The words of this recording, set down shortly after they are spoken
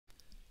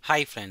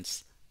Hi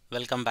friends,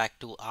 welcome back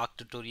to Arc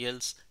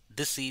Tutorials.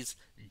 This is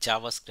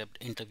JavaScript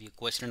interview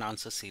question and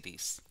answer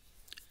series.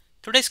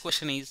 Today's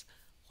question is,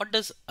 what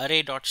does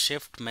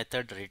array.shift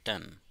method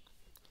return?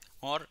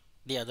 Or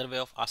the other way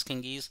of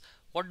asking is,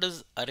 what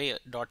does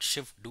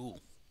array.shift do?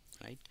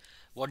 Right?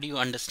 What do you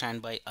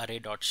understand by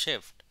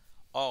array.shift?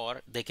 Or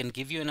they can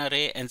give you an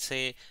array and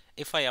say,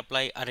 if I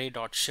apply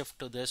array.shift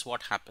to this,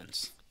 what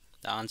happens?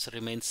 The answer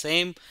remains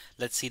same.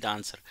 Let's see the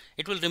answer.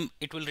 It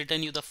will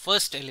return you the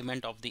first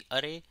element of the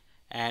array,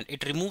 and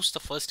it removes the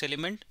first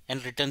element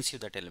and returns you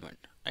that element,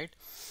 right?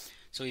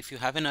 So if you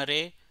have an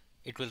array,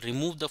 it will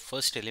remove the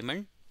first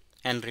element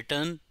and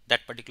return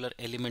that particular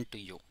element to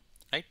you,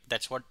 right?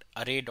 That's what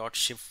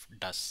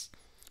array.shift does.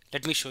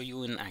 Let me show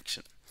you in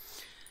action.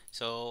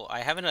 So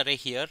I have an array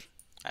here.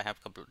 I have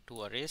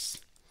two arrays,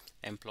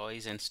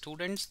 employees and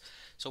students.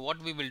 So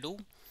what we will do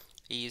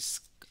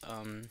is,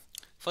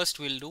 first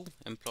we'll do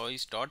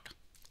employees dot,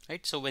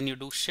 right? So when you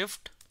do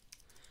shift,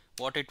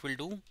 what it will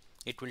do,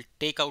 it will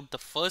take out the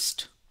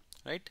first,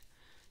 right?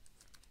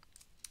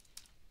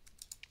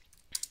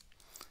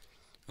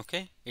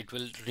 Okay, it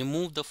will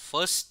remove the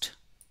first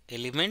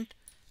element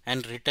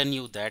and return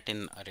you that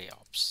in array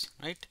ops,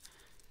 right?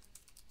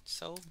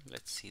 So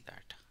let's see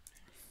that.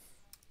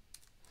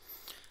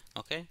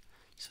 Okay,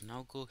 so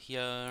now go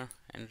here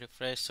and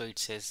refresh. So it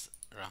says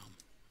ram,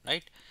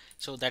 right?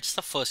 So that's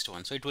the first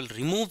one. So it will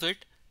remove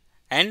it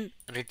and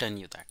return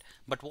you that.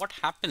 But what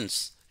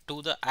happens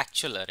to the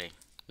actual array?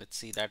 Let's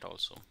see that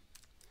also,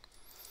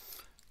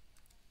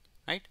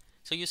 right?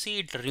 So you see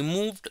it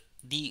removed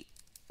the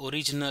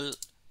original,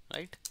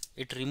 right?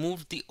 It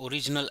removed the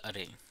original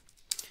array,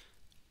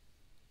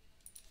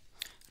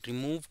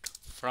 removed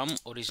from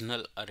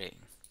original array,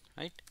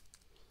 right?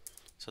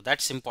 So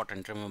that's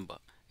important. Remember,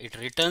 it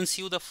returns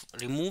you the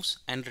removes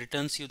and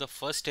returns you the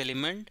first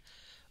element,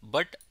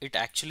 but it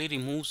actually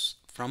removes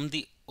from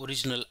the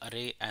original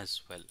array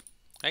as well,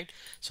 right?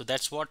 So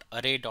that's what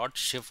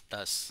array.shift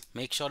does.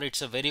 Make sure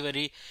it's a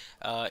very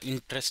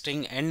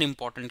interesting and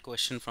important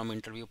question from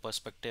interview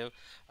perspective.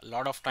 A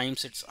lot of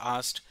times it's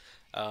asked,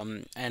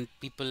 and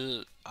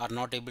people are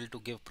not able to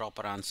give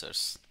proper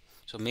answers.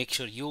 So make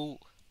sure you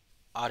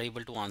are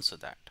able to answer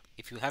that.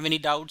 If you have any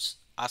doubts,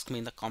 ask me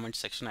in the comment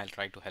section. I'll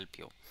try to help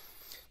you.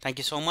 Thank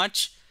you so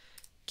much.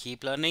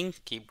 Keep learning,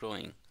 keep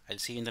growing. I'll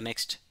see you in the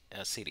next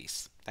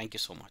series. Thank you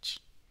so much.